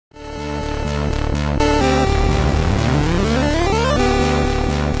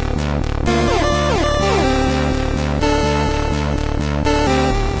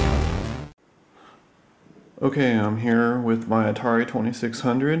Okay, I'm here with my Atari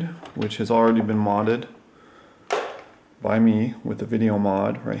 2600, which has already been modded by me with the video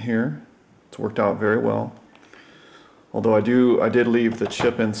mod right here. It's worked out very well. Although I did leave the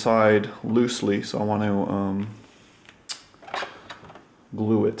chip inside loosely, so I want to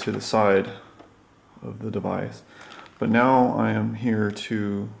glue it to the side of the device. But now I am here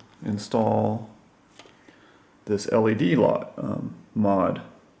to install this LED mod.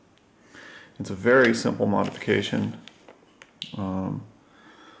 It's a very simple modification. From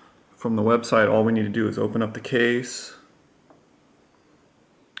the website, all we need to do is open up the case,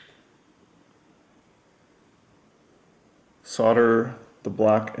 solder the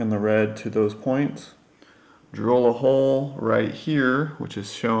black and the red to those points, drill a hole right here, which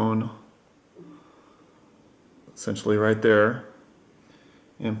is shown essentially right there,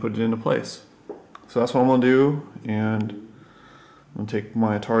 and put it into place. So that's what I'm going to do, and I'm going to take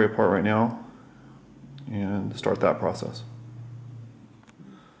my Atari apart right now and start that process.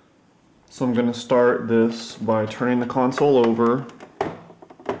 So I'm going to start this by turning the console over.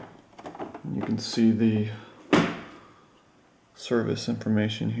 You can see the service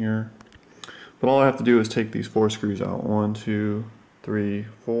information here. But all I have to do is take these 4 screws out. 1, 2, 3,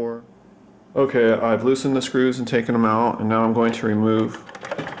 4. Okay, I've loosened the screws and taken them out, and now I'm going to remove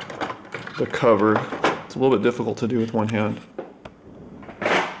the cover. It's a little bit difficult to do with one hand.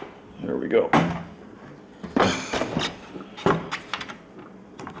 There we go.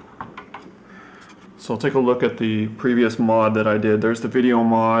 So I'll take a look at the previous mod that I did. There's the video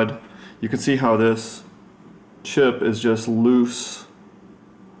mod. You can see how this chip is just loose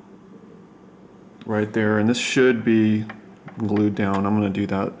right there, and this should be glued down. I'm going to do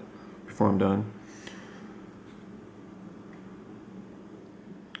that before I'm done.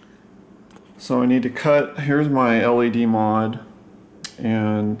 So I need to cut, here's my LED mod,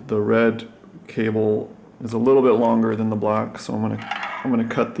 and the red cable is a little bit longer than the black, so I'm gonna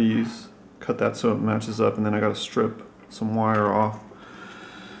cut that so it matches up, and then I gotta strip some wire off.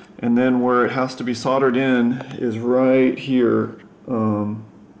 And then where it has to be soldered in is right here.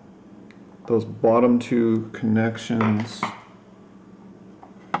 Those bottom 2 connections.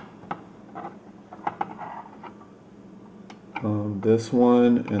 This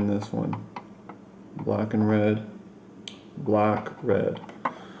one and this one. Black and red. Black, red.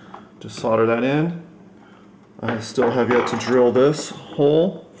 Just solder that in. I still have yet to drill this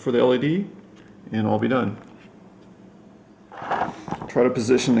hole for the LED, and I'll be done. Try to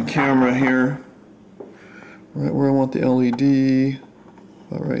position the camera here, right where I want the LED,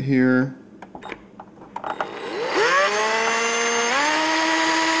 about right here.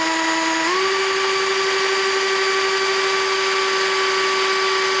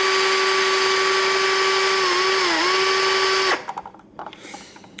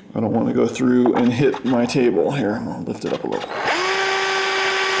 I don't want to go through and hit my table here. I'm going to lift it up a little.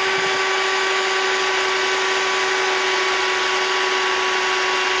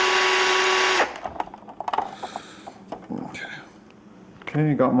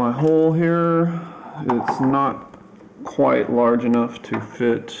 Okay, got my hole here. It's not quite large enough to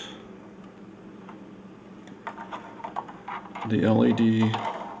fit the LED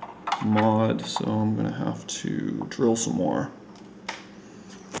mod, so I'm going to have to drill some more.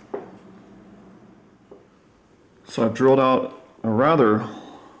 So I've drilled out a rather,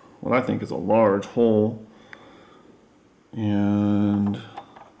 what I think is a large hole, and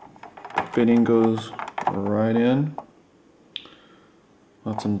the fitting goes right in.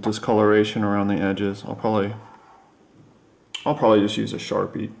 Got some discoloration around the edges. I'll probably just use a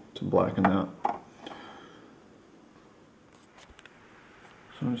Sharpie to blacken that.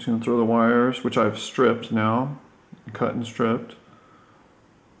 So I'm just going to throw the wires, which I've stripped now, cut and stripped,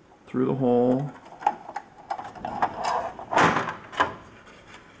 through the hole.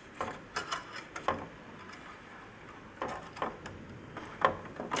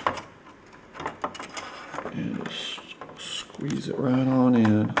 And just squeeze it right on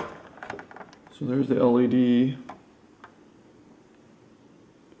in. So there's the LED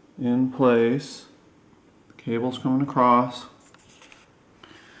in place. The cable's coming across.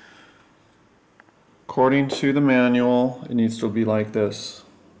 According to the manual, it needs to be like this: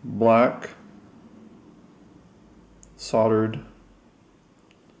 black, soldered,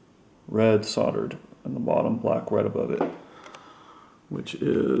 red soldered, and the bottom black right above it, which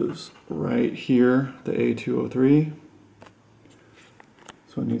is right here, the A203.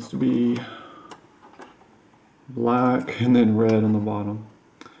 So it needs to be black and then red on the bottom.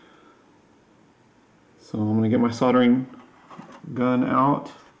 So I'm going to get my soldering gun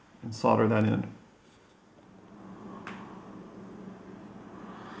out and solder that in.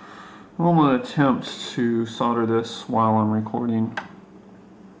 I'm going to attempt to solder this while I'm recording.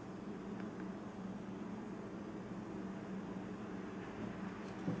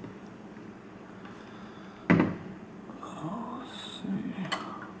 Let's see.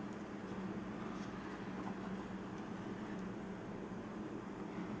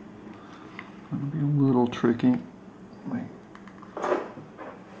 Gonna be a little tricky. Wait.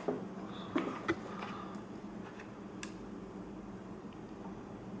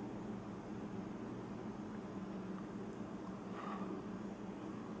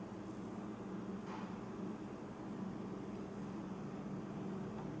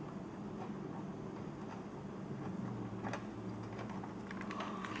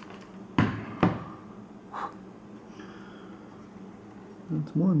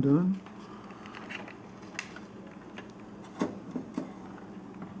 That's one done.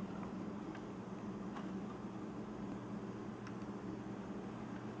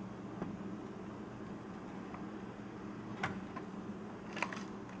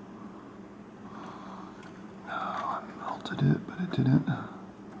 I melted it, but it didn't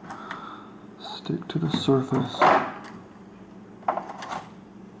stick to the surface.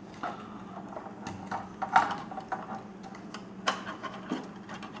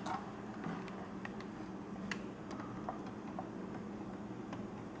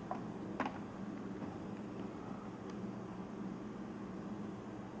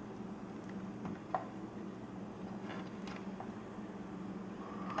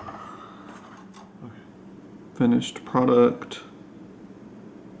 Finished product.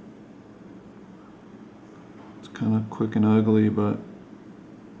 It's kind of quick and ugly, but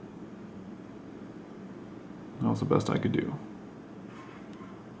that was the best I could do.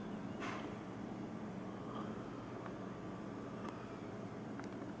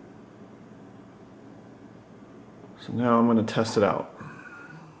 So now I'm going to test it out.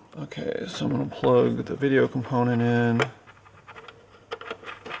 Okay, so I'm going to plug the video component in.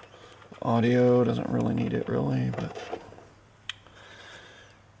 Audio doesn't really need it but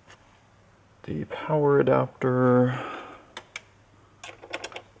the power adapter,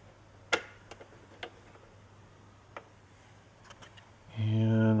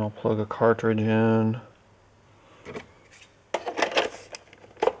 and I'll plug a cartridge in.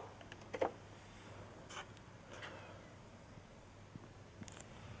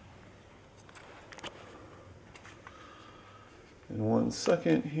 In 1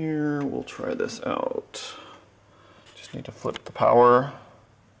 second here, we'll try this out. Just need to flip the power.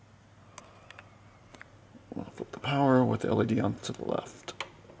 We'll flip the power with the LED on to the left.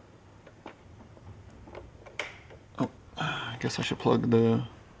 Oh, I guess I should plug the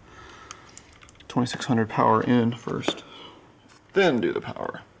 2600 power in first, then do the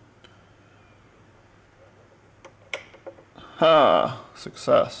power. Ha!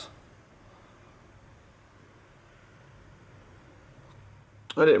 Success.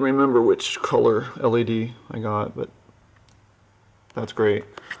 I didn't remember which color LED I got, but that's great.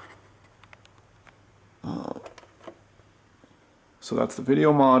 So that's the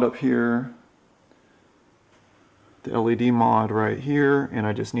video mod up here, the LED mod right here, and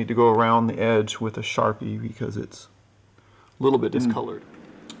I just need to go around the edge with a Sharpie because it's a little bit discolored.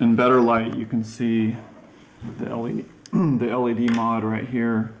 In better light you can see the LED mod right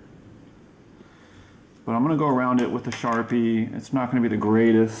here. But I'm going to go around it with a Sharpie. It's not going to be the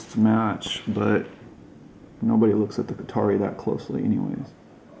greatest match, but nobody looks at the Atari that closely anyways.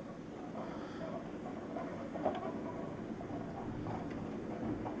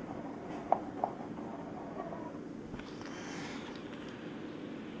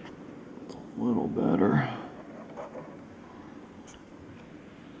 It's a little better.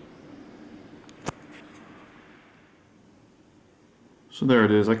 So there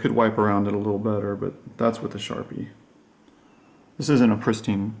it is. I could wipe around it a little better, but that's with the Sharpie. This isn't a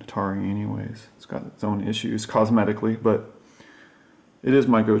pristine Atari anyways. It's got its own issues cosmetically, but it is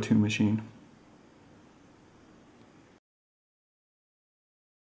my go-to machine.